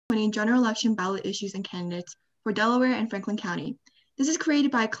general election ballot issues and candidates for Delaware and Franklin County. This is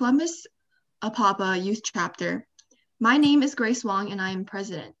created by Columbus APAPA Youth Chapter. My name is Grace Wong and I am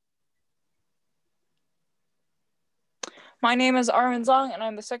president. My name is Armin Zong and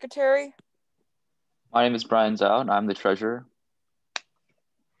I'm the secretary. My name is Brian Zhao and I'm the treasurer.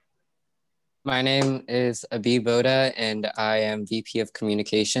 My name is Abi Boda and I am VP of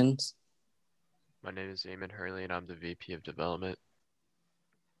Communications. My name is Eamon Hurley and I'm the VP of Development.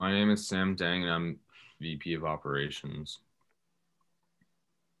 My name is Sam Dang and I'm VP of Operations.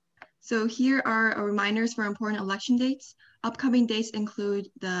 So here are reminders for important election dates. Upcoming dates include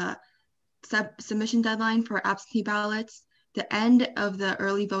the submission deadline for absentee ballots, the end of the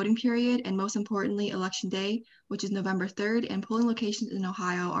early voting period, and most importantly, Election Day, which is November 3rd, and polling locations in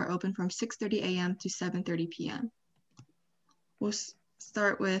Ohio are open from 6:30 a.m. to 7:30 p.m. We'll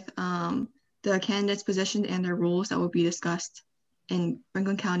start with the candidates' positions and their roles that will be discussed in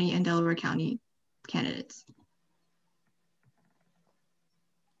Franklin County and Delaware County candidates.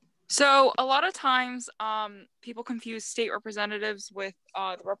 So a lot of times people confuse state representatives with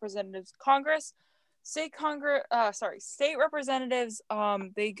the representatives Congress. State representatives,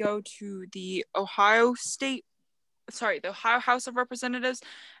 they go to the Ohio House of Representatives,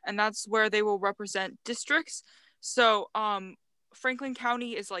 and that's where they will represent districts. So Franklin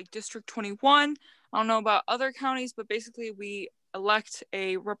County is like District 21. I don't know about other counties, but basically we elect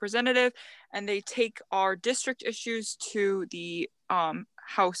a representative and they take our district issues to the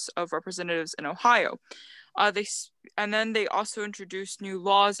House of Representatives in Ohio. Then they also introduce new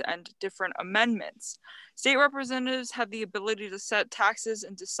laws and different amendments. State representatives have the ability to set taxes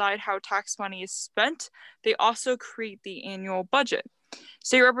and decide how tax money is spent. They also create the annual budget.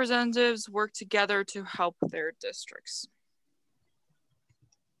 State representatives work together to help their districts.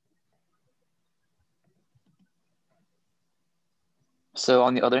 So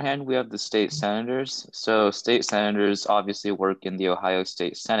on the other hand, we have the state senators. So state senators obviously work in the Ohio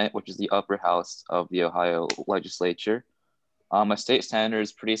State Senate, which is the upper house of the Ohio legislature. A state senator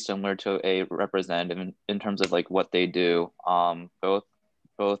is pretty similar to a representative in terms of like what they do.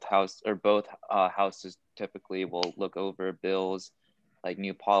 Both houses typically will look over bills, like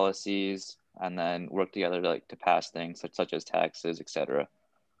new policies, and then work together to pass things such as taxes, etc.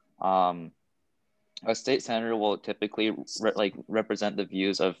 A state senator will typically represent the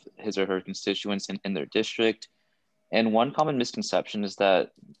views of his or her constituents in their district. And one common misconception is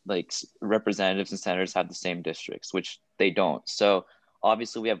that like representatives and senators have the same districts, which they don't. So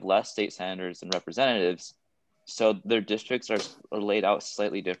obviously we have less state senators than representatives. So their districts are laid out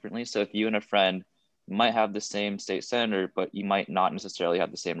slightly differently. So if you and a friend might have the same state senator, but you might not necessarily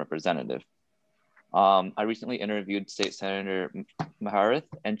have the same representative. I recently interviewed State Senator Maharith,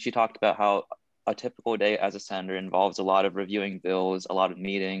 and she talked about how a typical day as a senator involves a lot of reviewing bills, a lot of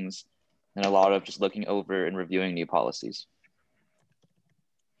meetings, and a lot of just looking over and reviewing new policies.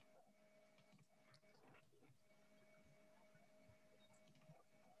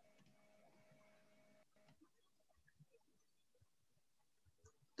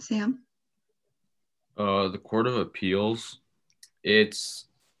 Sam? The Court of Appeals, it's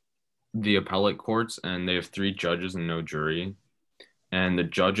the appellate courts, and they have 3 judges and no jury. And the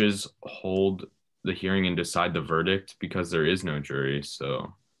judges hold the hearing and decide the verdict because there is no jury.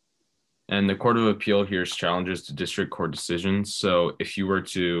 And the Court of Appeal hears challenges to district court decisions. So if you were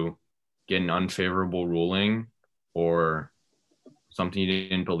to get an unfavorable ruling or something you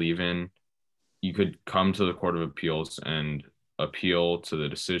didn't believe in, you could come to the Court of Appeals and appeal to the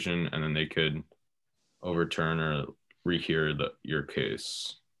decision, and then they could overturn or rehear your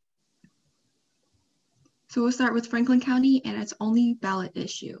case. So we'll start with Franklin County and its only ballot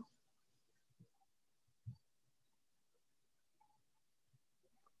issue.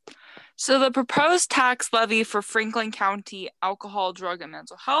 So the proposed tax levy for Franklin County alcohol, drug, and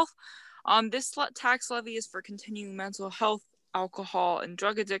mental health. This tax levy is for continuing mental health, alcohol, and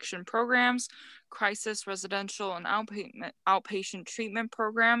drug addiction programs, crisis, residential, and outpatient treatment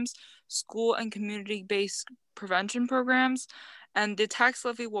programs, school and community-based prevention programs. And the tax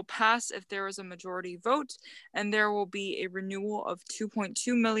levy will pass if there is a majority vote, and there will be a renewal of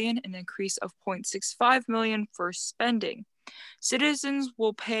 $2.2 million, an increase of $0.65 million for spending. Citizens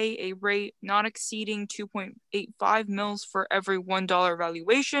will pay a rate not exceeding 2.85 mils for every $1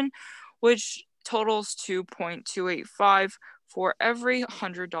 valuation, which totals 2.285 for every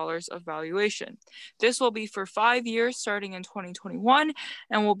 $100 of valuation. This will be for 5 years starting in 2021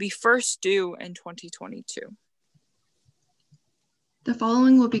 and will be first due in 2022. The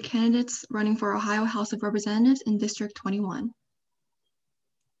following will be candidates running for Ohio House of Representatives in District 21.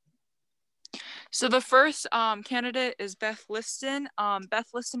 So the first candidate is Beth Liston. Beth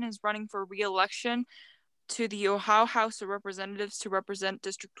Liston is running for re-election to the Ohio House of Representatives to represent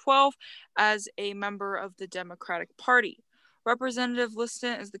District 12 as a member of the Democratic Party. Representative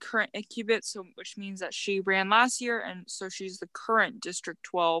Liston is the current incumbent, which means that she ran last year, and so she's the current District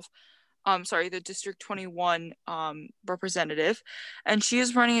 12 the District 21 representative, and she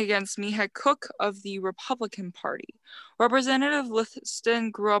is running against Mihai Cook of the Republican Party. Representative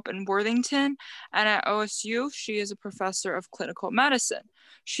Liston grew up in Worthington, and at OSU, she is a professor of clinical medicine.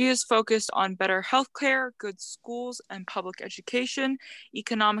 She is focused on better healthcare, good schools, and public education,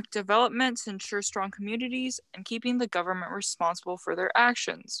 economic development to ensure strong communities, and keeping the government responsible for their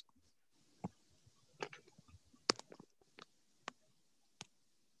actions.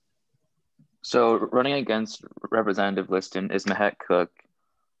 So running against Representative Liston is Mahet Cook.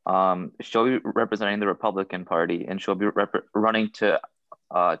 She'll be representing the Republican Party, and she'll be running to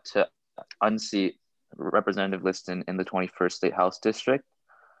unseat Representative Liston in the 21st State House District.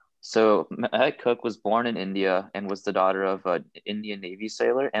 So Mahet Cook was born in India and was the daughter of an Indian Navy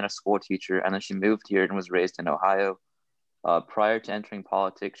sailor and a school teacher, and then she moved here and was raised in Ohio. Prior to entering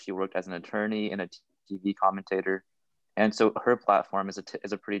politics, she worked as an attorney and a TV commentator. And so her platform is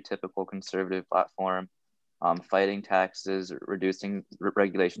a pretty typical conservative platform, fighting taxes, reducing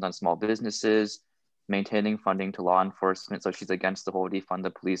regulations on small businesses, maintaining funding to law enforcement. So she's against the whole defund the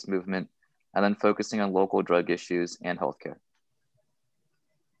police movement, and then focusing on local drug issues and healthcare.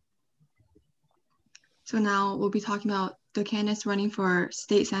 So now we'll be talking about the candidates running for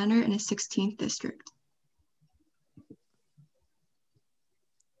state senator in the 16th district.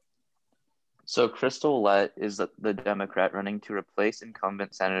 So Crystal Lett is the Democrat running to replace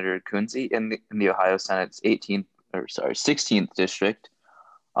incumbent Senator Kunze in the Ohio Senate's 16th district.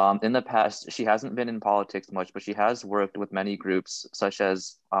 In the past, she hasn't been in politics much, but she has worked with many groups such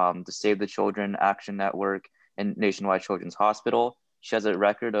as the Save the Children Action Network and Nationwide Children's Hospital. She has a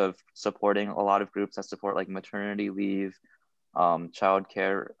record of supporting a lot of groups that support like maternity leave, child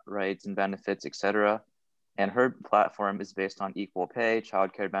care rights and benefits, etc. And her platform is based on equal pay,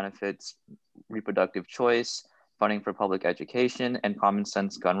 childcare benefits, reproductive choice, funding for public education, and common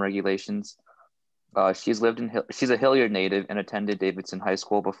sense gun regulations. She's a Hilliard native and attended Davidson High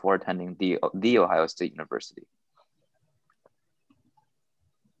School before attending the Ohio State University.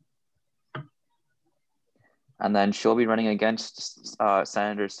 And then she'll be running against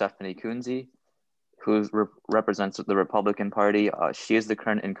Senator Stephanie Kunze, who represents the Republican Party. She is the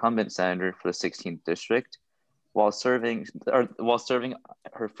current incumbent senator for the 16th district. While serving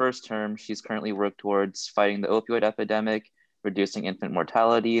her first term, she's currently worked towards fighting the opioid epidemic, reducing infant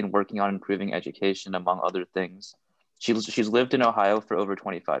mortality, and working on improving education, among other things. She's lived in Ohio for over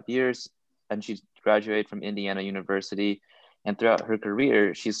 25 years, and she's graduated from Indiana University. And throughout her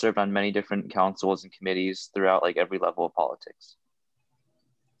career, she's served on many different councils and committees throughout like every level of politics.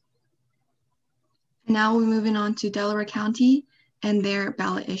 Now we're moving on to Delaware County and their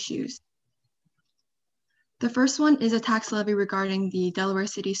ballot issues. The first one is a tax levy regarding the Delaware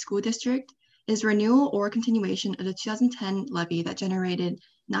City School District. Is renewal or continuation of the 2010 levy that generated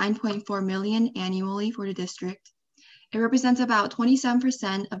 $9.4 million annually for the district. It represents about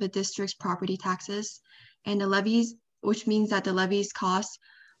 27% of the district's property taxes, and the levies, which means that the levy's cost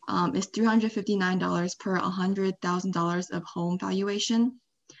is $359 per $100,000 of home valuation.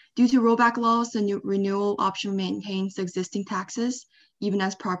 Due to rollback laws, the new renewal option maintains the existing taxes, even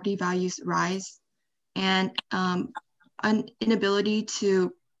as property values rise. And an inability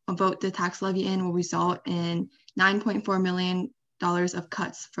to vote the tax levy in will result in $9.4 million of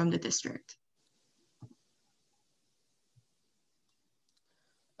cuts from the district.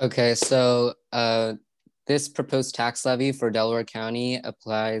 Okay, so this proposed tax levy for Delaware County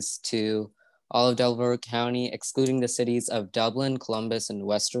applies to all of Delaware County, excluding the cities of Dublin, Columbus, and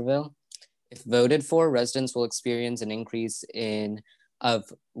Westerville. If voted for, residents will experience an increase of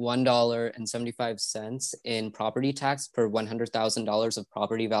 $1.75 in property tax per $100,000 of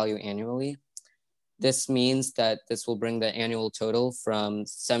property value annually. This means that this will bring the annual total from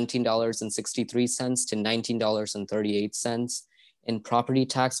 $17.63 to $19.38 in property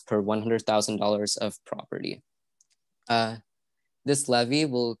tax per $100,000 of property. This levy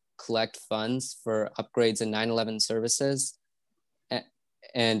will collect funds for upgrades in 9/11 services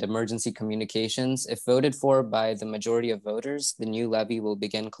and emergency communications. If voted for by the majority of voters, the new levy will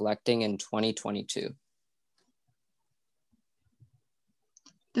begin collecting in 2022.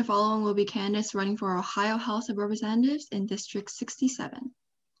 The following will be candidates running for Ohio House of Representatives in District 67.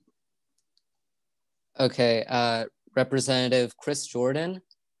 Okay, Representative Chris Jordan,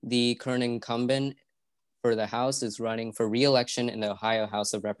 the current incumbent for the House, is running for re-election in the Ohio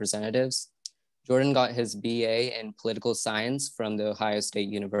House of Representatives. Jordan got his BA in political science from the Ohio State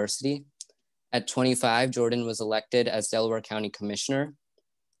University. At 25, Jordan was elected as Delaware County Commissioner.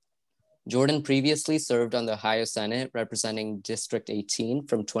 Jordan previously served on the Ohio Senate representing District 18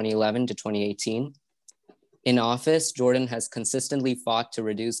 from 2011 to 2018. In office, Jordan has consistently fought to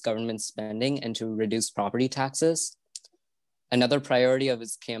reduce government spending and to reduce property taxes. Another priority of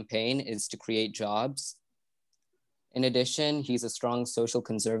his campaign is to create jobs. In addition, he's a strong social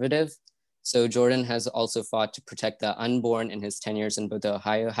conservative, so Jordan has also fought to protect the unborn in his tenures in both the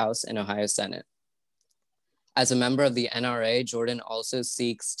Ohio House and Ohio Senate. As a member of the NRA, Jordan also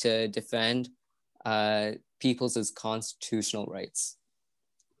seeks to defend people's constitutional rights.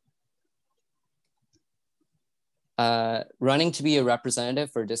 Running to be a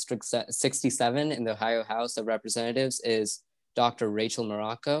representative for District 67 in the Ohio House of Representatives is Dr. Rachel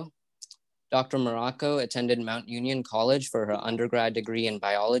Morocco. Dr. Morocco attended Mount Union College for her undergrad degree in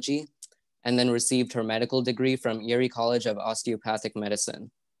biology and then received her medical degree from Erie College of Osteopathic Medicine.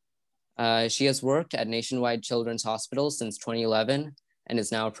 She has worked at Nationwide Children's Hospital since 2011 and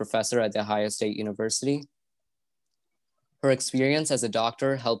is now a professor at The Ohio State University. Her experience as a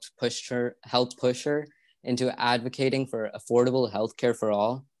doctor helped push her into advocating for affordable healthcare for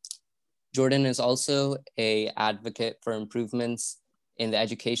all. Jordan is also an advocate for improvements in the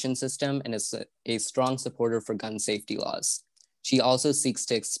education system and is a strong supporter for gun safety laws. She also seeks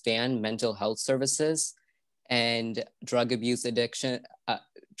to expand mental health services and drug abuse education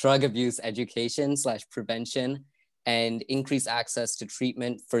 / prevention, and increase access to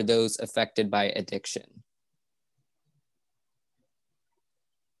treatment for those affected by addiction.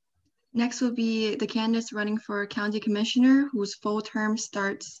 Next will be the candidates running for county commissioner, whose full term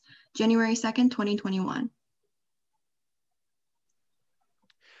starts January 2nd, 2021.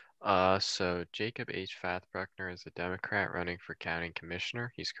 So Jacob H. Fathbruckner is a Democrat running for county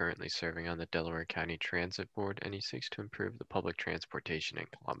commissioner. He's currently serving on the Delaware County Transit Board, and he seeks to improve the public transportation in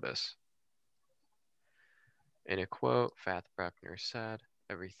Columbus. In a quote, Fathbruckner said,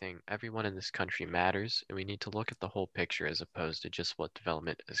 everyone in this country matters, and we need to look at the whole picture as opposed to just what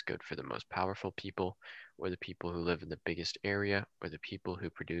development is good for the most powerful people, or the people who live in the biggest area, or the people who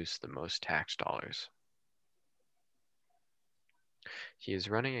produce the most tax dollars. He is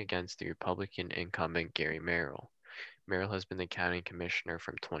running against the Republican incumbent Gary Merrill. Merrill has been the county commissioner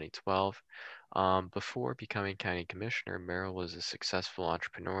from 2012. Before becoming county commissioner, Merrill was a successful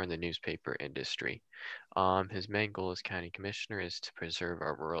entrepreneur in the newspaper industry. His main goal as county commissioner is to preserve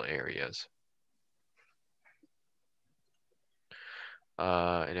our rural areas.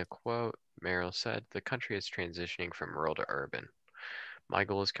 In a quote, Merrill said, "The country is transitioning from rural to urban. My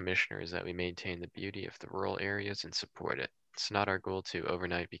goal as commissioner is that we maintain the beauty of the rural areas and support it. It's not our goal to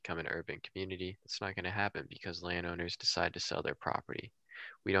overnight become an urban community. It's not going to happen because landowners decide to sell their property.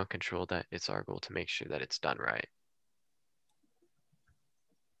 We don't control that. It's our goal to make sure that it's done right."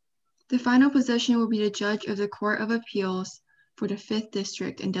 The final position will be the judge of the Court of Appeals for the 5th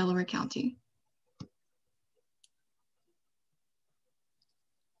District in Delaware County.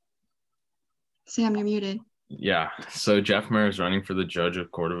 Sam, you're muted. Yeah, so Jeff Mayer is running for the judge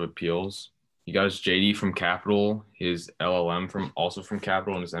of Court of Appeals. He got his JD from Capital, his LLM also from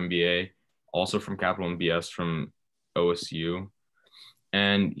Capital, and his MBA also from Capital, and BS from OSU.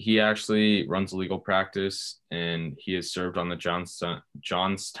 And he actually runs a legal practice, and he has served on the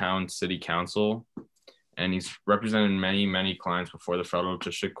Johnstown City Council, and he's represented many clients before the federal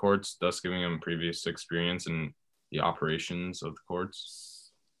district courts, thus giving him previous experience in the operations of the courts.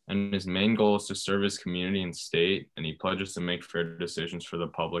 And his main goal is to serve his community and state, and he pledges to make fair decisions for the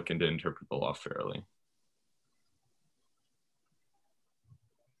public and to interpret the law fairly.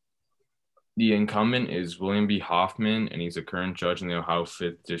 The incumbent is William B. Hoffman, and he's a current judge in the Ohio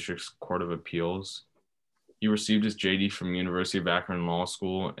 5th District's Court of Appeals. He received his JD from University of Akron Law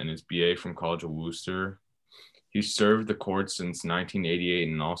School and his BA from College of Worcester. He served the court since 1988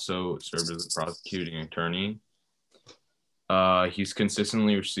 and also served as a prosecuting attorney. He's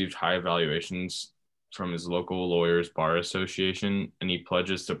consistently received high evaluations from his local lawyers bar association, and he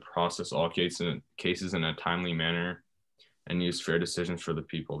pledges to process all cases in a timely manner and use fair decisions for the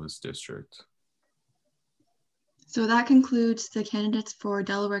people of his district. So that concludes the candidates for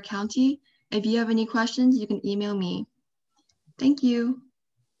Delaware County. If you have any questions, you can email me. Thank you.